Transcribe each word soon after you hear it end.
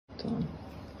So.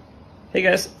 Hey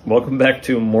guys, welcome back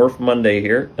to Morph Monday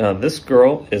here. This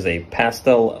girl is a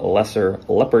pastel lesser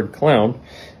leopard clown.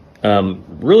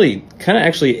 Really kind of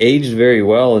actually aged very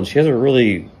well, and she has a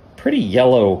really pretty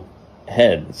yellow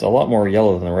head. It's a lot more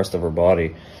yellow than the rest of her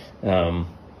body.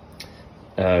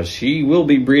 She will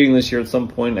be breeding this year at some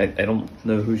point. I don't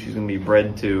know who she's going to be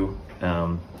bred to.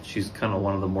 She's kind of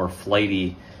one of the more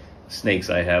flighty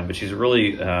snakes I have, but she's a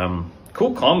really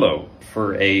cool combo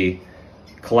for a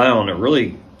clown. It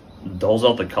really dulls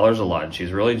out the colors a lot.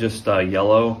 She's really just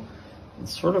yellow.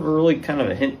 It's sort of a really kind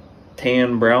of a hint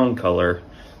tan brown color,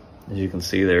 as you can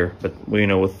see there. But you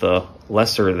know, with the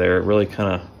lesser there, it really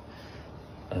kind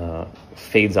of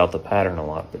fades out the pattern a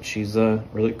lot. But she's a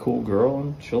really cool girl,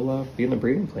 and she'll be in the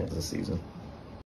breeding plans this season.